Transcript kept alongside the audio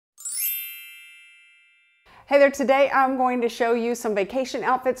Hey there, today I'm going to show you some vacation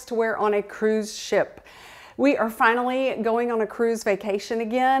outfits to wear on a cruise ship. We are finally going on a cruise vacation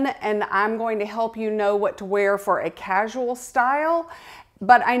again, and I'm going to help you know what to wear for a casual style.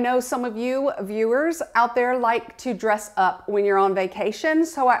 But I know some of you viewers out there like to dress up when you're on vacation,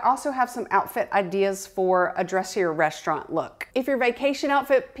 so I also have some outfit ideas for a dressier restaurant look. If your vacation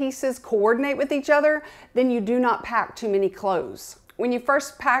outfit pieces coordinate with each other, then you do not pack too many clothes. When you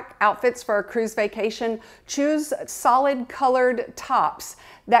first pack outfits for a cruise vacation, choose solid colored tops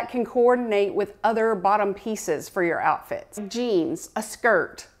that can coordinate with other bottom pieces for your outfits. Jeans, a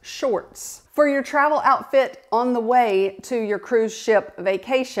skirt, shorts. For your travel outfit on the way to your cruise ship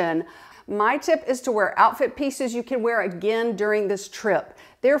vacation, my tip is to wear outfit pieces you can wear again during this trip.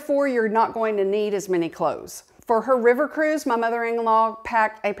 Therefore, you're not going to need as many clothes. For her river cruise, my mother-in-law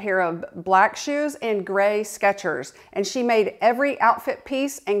packed a pair of black shoes and gray Skechers, and she made every outfit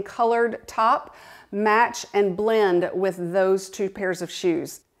piece and colored top match and blend with those two pairs of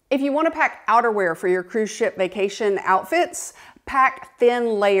shoes. If you want to pack outerwear for your cruise ship vacation outfits, pack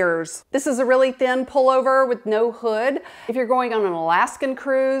thin layers. This is a really thin pullover with no hood. If you're going on an Alaskan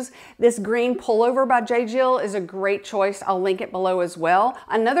cruise, this green pullover by J. Jill is a great choice. I'll link it below as well.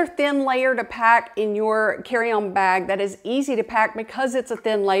 Another thin layer to pack in your carry-on bag that is easy to pack because it's a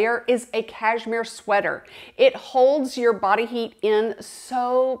thin layer is a cashmere sweater. It holds your body heat in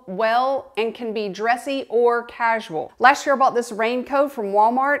so well and can be dressy or casual. Last year I bought this raincoat from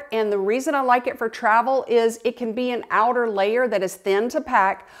Walmart, and the reason I like it for travel is it can be an outer layer that is thin to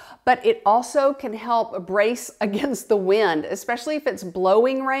pack, but it also can help brace against the wind, especially if it's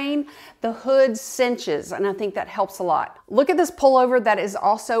blowing rain. The hood cinches, and I think that helps a lot. Look at this pullover that is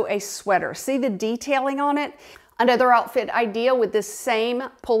also a sweater. See the detailing on it? Another outfit idea with this same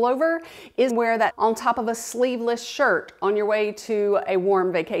pullover is wear that on top of a sleeveless shirt on your way to a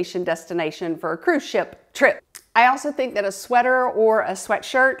warm vacation destination for a cruise ship trip. I also think that a sweater or a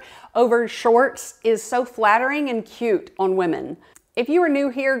sweatshirt over shorts is so flattering and cute on women. If you are new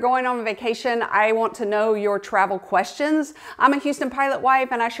here going on vacation, I want to know your travel questions. I'm a Houston pilot wife,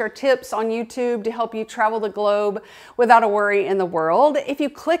 and I share tips on YouTube to help you travel the globe without a worry in the world. If you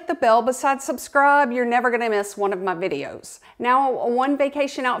click the bell beside subscribe, you're never gonna miss one of my videos. Now, one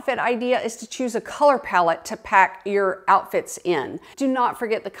vacation outfit idea is to choose a color palette to pack your outfits in. Do not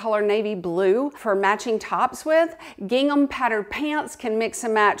forget the color navy blue for matching tops with. Gingham patterned pants can mix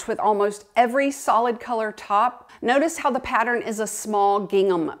and match with almost every solid color top. Notice how the pattern is a small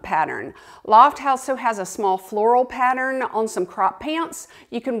gingham pattern. Loft also has a small floral pattern on some crop pants.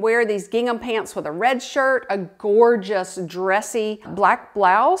 You can wear these gingham pants with a red shirt, a gorgeous dressy black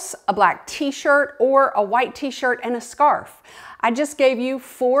blouse, a black t-shirt, or a white t-shirt and a scarf. I just gave you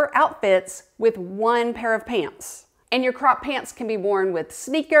 4 outfits with 1 pair of pants. And your crop pants can be worn with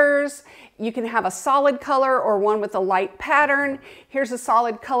sneakers. You can have a solid color or one with a light pattern. Here's a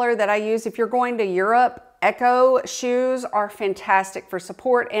solid color that I use if you're going to Europe. Echo shoes are fantastic for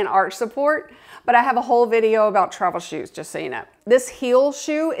support and arch support, but I have a whole video about travel shoes, just so you know. This heel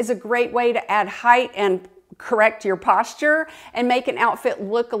shoe is a great way to add height and correct your posture and make an outfit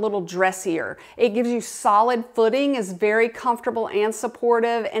look a little dressier. It gives you solid footing, is very comfortable and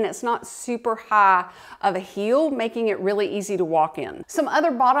supportive, and it's not super high of a heel, making it really easy to walk in. Some other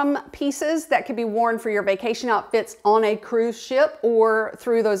bottom pieces that could be worn for your vacation outfits on a cruise ship or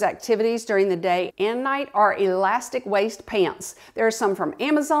through those activities during the day and night are elastic waist pants. There are some from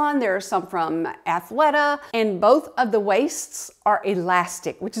Amazon, there are some from Athleta, and both of the waists are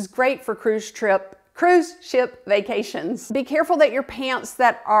elastic, which is great for cruise ship vacations. Be careful that your pants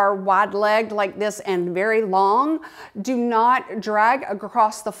that are wide-legged like this and very long do not drag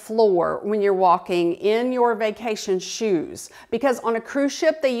across the floor when you're walking in your vacation shoes, because on a cruise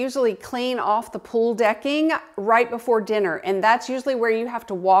ship they usually clean off the pool decking right before dinner, and that's usually where you have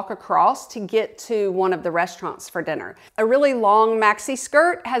to walk across to get to one of the restaurants for dinner. A really long maxi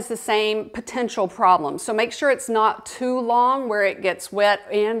skirt has the same potential problem, so make sure it's not too long where it gets wet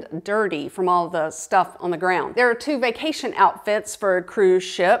and dirty from all the stuff on the ground. There are 2 vacation outfits for a cruise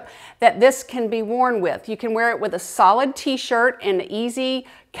ship that this can be worn with. You can wear it with a solid t-shirt and easy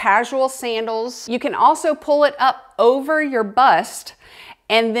casual sandals. You can also pull it up over your bust,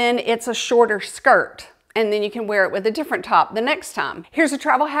 and then it's a shorter skirt. And then you can wear it with a different top the next time. Here's a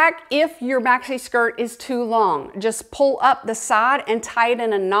travel hack. If your maxi skirt is too long, just pull up the side and tie it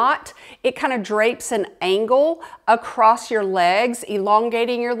in a knot. It kind of drapes an angle across your legs,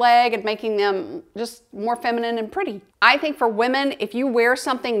 elongating your leg and making them just more feminine and pretty. I think for women, if you wear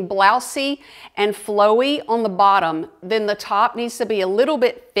something blousy and flowy on the bottom, then the top needs to be a little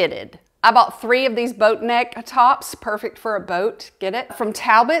bit fitted. I bought 3 of these boat neck tops, perfect for a boat, get it? From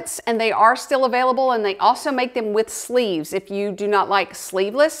Talbot's, and they are still available, and they also make them with sleeves if you do not like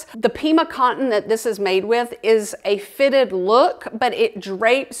sleeveless. The Pima cotton that this is made with is a fitted look, but it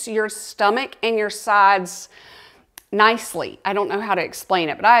drapes your stomach and your sides nicely. I don't know how to explain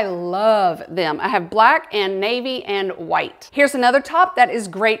it, but I love them. I have black and navy and white. Here's another top that is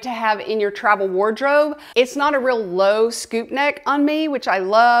great to have in your travel wardrobe. It's not a real low scoop neck on me, which I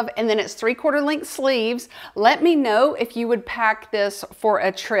love, and then it's 3/4 length sleeves. Let me know if you would pack this for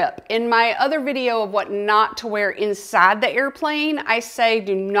a trip. In my other video of what not to wear inside the airplane, I say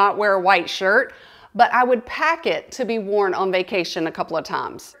do not wear a white shirt, but I would pack it to be worn on vacation a couple of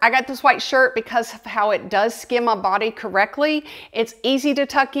times. I got this white shirt because of how it does skim my body correctly. It's easy to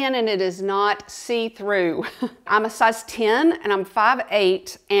tuck in and it is not see-through. I'm a size 10 and I'm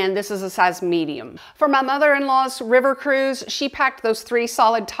 5'8", and this is a size medium. For my mother-in-law's river cruise, she packed those 3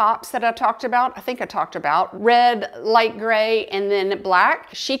 solid tops that I talked about. I think I talked about red, light gray, and then black.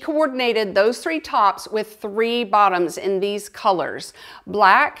 She coordinated those 3 tops with 3 bottoms in these colors: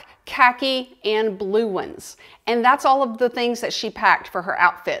 black, khaki, and blue ones. And that's all of the things that she packed for her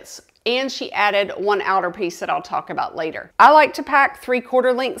outfits. And she added 1 outer piece that I'll talk about later. I like to pack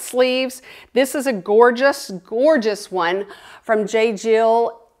 3/4 length sleeves. This is a gorgeous, gorgeous one from J.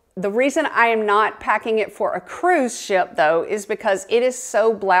 Jill. The reason I am not packing it for a cruise ship though is because it is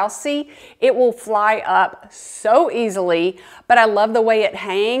so blousy. It will fly up so easily, but I love the way it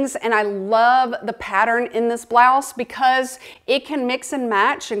hangs, and I love the pattern in this blouse because it can mix and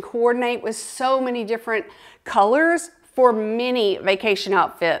match and coordinate with so many different colors for many vacation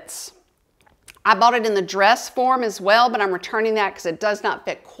outfits. I bought it in the dress form as well, but I'm returning that because it does not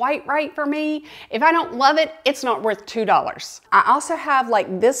fit quite right for me. If I don't love it, it's not worth $2. I also have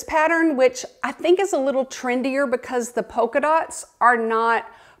like this pattern, which I think is a little trendier because the polka dots are not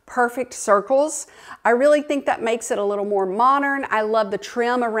perfect circles. I really think that makes it a little more modern. I love the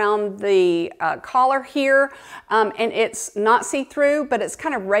trim around the collar here, and it's not see-through, but it's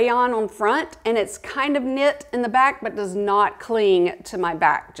kind of rayon on front, and it's kind of knit in the back, but does not cling to my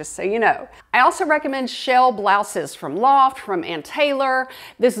back, just so you know. I also recommend shell blouses from Loft, from Ann Taylor.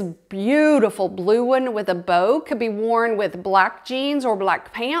 This beautiful blue one with a bow could be worn with black jeans or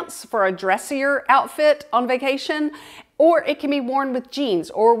black pants for a dressier outfit on vacation, or it can be worn with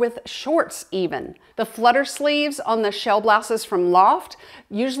jeans or with shorts even. The flutter sleeves on the shell blouses from Loft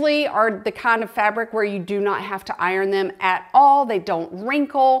usually are the kind of fabric where you do not have to iron them at all. They don't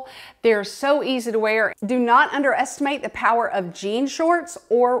wrinkle. They're so easy to wear. Do not underestimate the power of jean shorts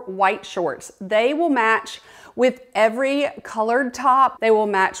or white shorts. They will match with every colored top. They will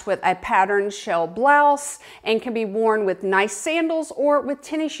match with a patterned shell blouse and can be worn with nice sandals or with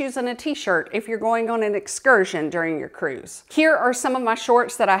tennis shoes and a t-shirt if you're going on an excursion during your cruise. Here are some of my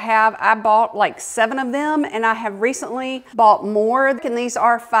shorts that I have. I bought like 7 of them, and I have recently bought more, and these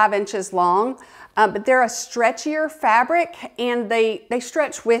are 5 inches long. But they're a stretchier fabric, and they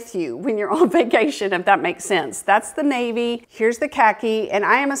stretch with you when you're on vacation, if that makes sense. That's the navy. Here's the khaki, and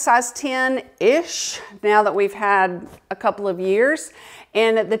I am a size 10-ish now that we've had a couple of years,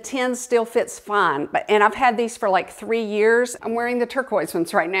 and the 10 still fits fine. And I've had these for like 3 years. I'm wearing the turquoise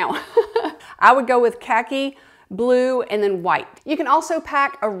ones right now. I would go with khaki, blue, and then white. You can also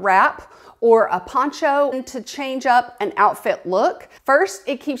pack a wrap or a poncho to change up an outfit look. First,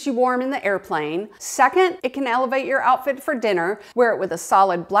 it keeps you warm in the airplane. Second, it can elevate your outfit for dinner. Wear it with a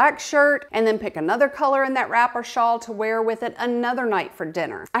solid black shirt, and then pick another color in that wrap or shawl to wear with it another night for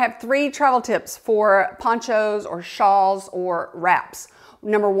dinner. I have 3 travel tips for ponchos or shawls or wraps.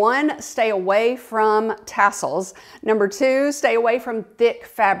 Number 1, stay away from tassels. Number 2, stay away from thick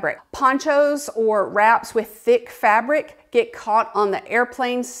fabric. Ponchos or wraps with thick fabric get caught on the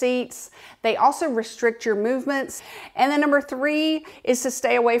airplane seats. They also restrict your movements. And then number 3 is to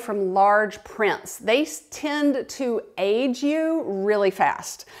stay away from large prints. They tend to age you really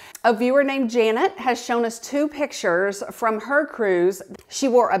fast. A viewer named Janet has shown us 2 pictures from her cruise. She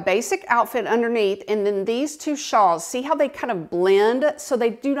wore a basic outfit underneath, and then these 2 shawls. See how they kind of blend so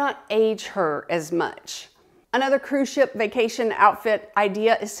they do not age her as much. Another cruise ship vacation outfit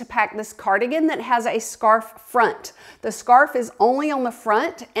idea is to pack this cardigan that has a scarf front. The scarf is only on the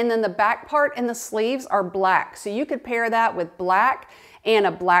front, and then the back part and the sleeves are black. So you could pair that with black and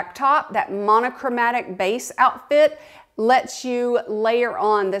a black top. That monochromatic base outfit lets you layer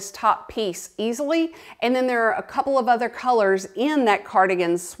on this top piece easily. And then there are a couple of other colors in that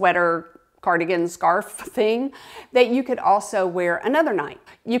cardigan sweater cardigan scarf thing that you could also wear another night.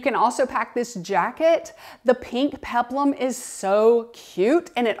 You can also pack this jacket. The pink peplum is so cute,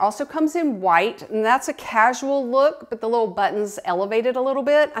 and it also comes in white, and that's a casual look, but the little buttons elevated a little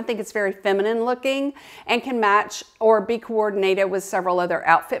bit. I think it's very feminine looking and can match or be coordinated with several other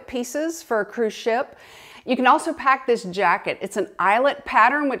outfit pieces for a cruise ship. You can also pack this jacket. It's an eyelet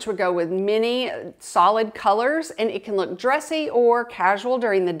pattern, which would go with many solid colors, and it can look dressy or casual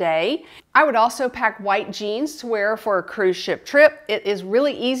during the day. I would also pack white jeans to wear for a cruise ship trip. It is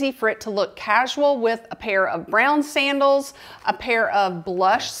really easy for it to look casual with a pair of brown sandals, a pair of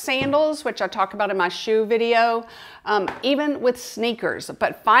blush sandals, which I talk about in my shoe video, even with sneakers.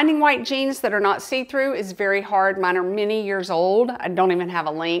 But finding white jeans that are not see-through is very hard. Mine are many years old. I don't even have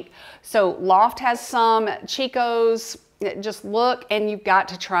a link. So Loft has some, Chico's. Just look, and you've got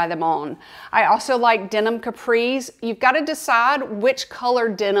to try them on. I also like denim capris. You've got to decide which color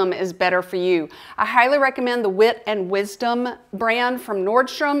denim is better for you. I highly recommend the Wit and Wisdom brand from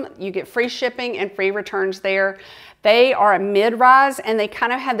Nordstrom. You get free shipping and free returns there. They are a mid-rise, and they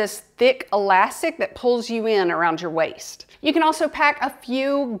kind of have this thick elastic that pulls you in around your waist. You can also pack a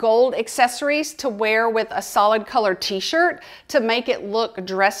few gold accessories to wear with a solid color t-shirt to make it look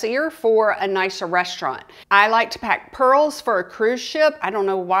dressier for a nicer restaurant. I like to pack pearls for a cruise ship. I don't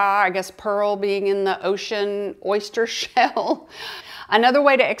know why, I guess pearl being in the ocean oyster shell. Another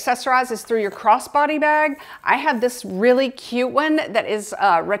way to accessorize is through your crossbody bag. I have this really cute one that is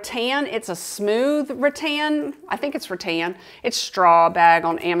rattan. It's a smooth rattan. I think it's rattan. It's straw bag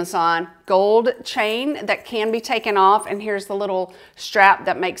on Amazon. Gold chain that can be taken off, and here's the little strap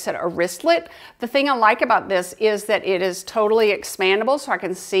that makes it a wristlet. The thing I like about this is that it is totally expandable, so I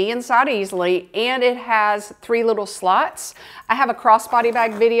can see inside easily, and it has 3 little slots. I have a crossbody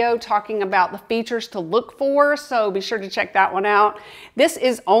bag video talking about the features to look for, so be sure to check that one out. This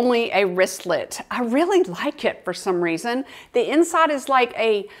is only a wristlet. I really like it for some reason. The inside is like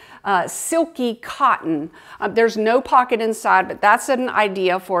a silky cotton. There's no pocket inside, but that's an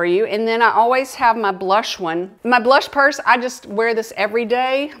idea for you. And then I always have my blush one. My blush purse, I just wear this every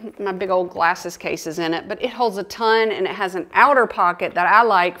day. My big old glasses case is in it, but it holds a ton, and it has an outer pocket that I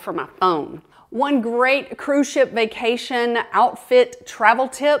like for my phone. One great cruise ship vacation outfit travel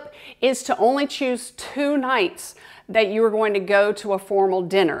tip is to only choose 2 nights that you are going to go to a formal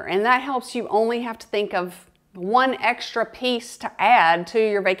dinner. And that helps you only have to think of 1 extra piece to add to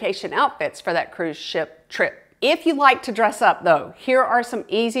your vacation outfits for that cruise ship trip. If you like to dress up though, here are some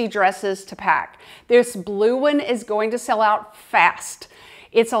easy dresses to pack. This blue one is going to sell out fast.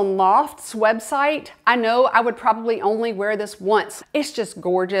 It's on Loft's website. I know I would probably only wear this once. It's just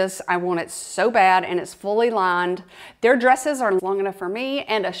gorgeous. I want it so bad, and it's fully lined. Their dresses are long enough for me,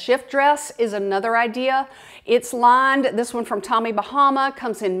 and a shift dress is another idea. It's lined. This one from Tommy Bahama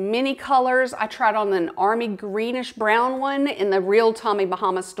comes in many colors. I tried on an army greenish brown one in the real Tommy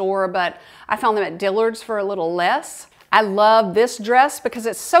Bahama store, but I found them at Dillard's for a little less. I love this dress because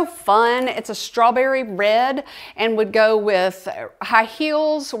it's so fun. It's a strawberry red and would go with high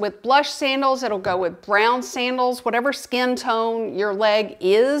heels, with blush sandals. It'll go with brown sandals, whatever skin tone your leg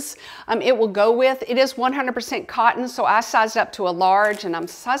is, it will go with. It is 100% cotton, so I sized up to a large, and I'm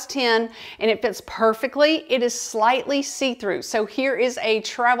size 10, and it fits perfectly. It is slightly see-through. So here is a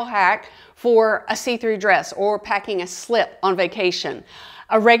travel hack for a see-through dress or packing a slip on vacation.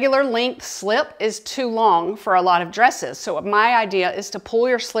 A regular length slip is too long for a lot of dresses, so my idea is to pull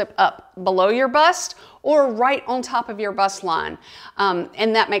your slip up below your bust or right on top of your bust line,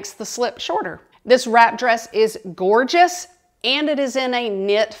 and that makes the slip shorter. This wrap dress is gorgeous, and it is in a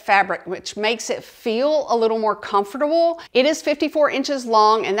knit fabric, which makes it feel a little more comfortable. It is 54 inches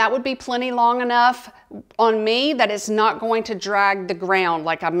long, and that would be plenty long enough on me that it's not going to drag the ground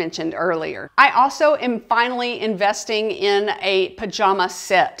like I mentioned earlier. I also am finally investing in a pajama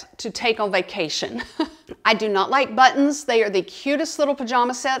set to take on vacation. I do not like buttons. They are the cutest little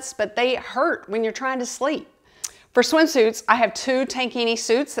pajama sets, but they hurt when you're trying to sleep. For swimsuits, I have 2 tankini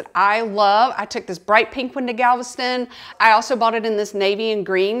suits that I love. I took this bright pink one to Galveston. I also bought it in this navy and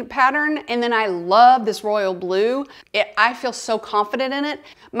green pattern, and then I love this royal blue. I feel so confident in it.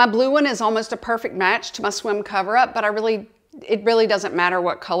 My blue one is almost a perfect match to my swim cover-up, but it really doesn't matter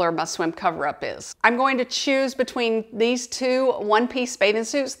what color my swim cover-up is. I'm going to choose between these 2 one-piece bathing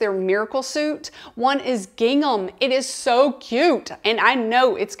suits. They're Miracle Suit. One is gingham. It is so cute, and I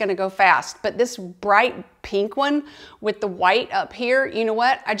know it's gonna go fast, but this bright pink one with the white up here, you know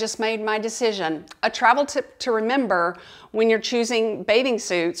what? I just made my decision. A travel tip to remember when you're choosing bathing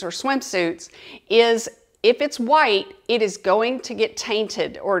suits or swimsuits is if it's white, it is going to get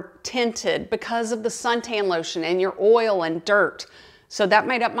tainted or tinted because of the suntan lotion and your oil and dirt. So that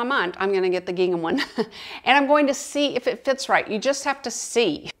made up my mind. I'm gonna get the gingham one. And I'm going to see if it fits right. You just have to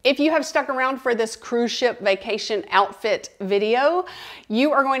see. If you have stuck around for this cruise ship vacation outfit video,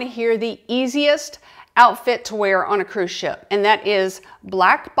 you are going to hear the easiest outfit to wear on a cruise ship. And that is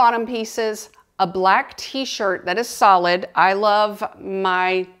black bottom pieces, a black t-shirt that is solid. I love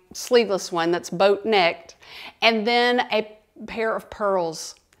my sleeveless one that's boat necked. And then a pair of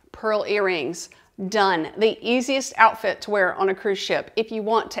pearls, pearl earrings. Done. The easiest outfit to wear on a cruise ship if you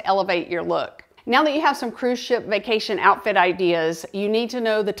want to elevate your look. Now that you have some cruise ship vacation outfit ideas, you need to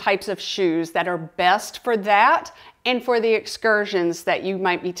know the types of shoes that are best for that and for the excursions that you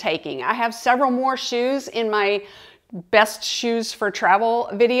might be taking. I have several more shoes in my best shoes for travel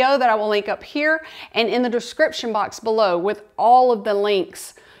video that I will link up here and in the description box below with all of the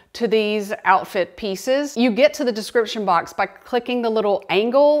links to these outfit pieces. You get to the description box by clicking the little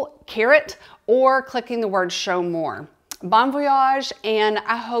angle caret or clicking the word show more. Bon voyage, and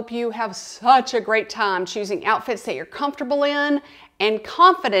I hope you have such a great time choosing outfits that you're comfortable in and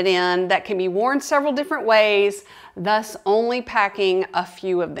confident in that can be worn several different ways, thus only packing a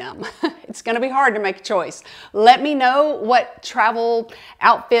few of them. It's gonna be hard to make a choice. Let me know what travel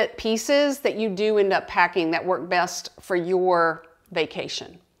outfit pieces that you do end up packing that work best for your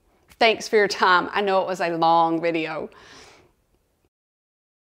vacation. Thanks for your time. I know it was a long video.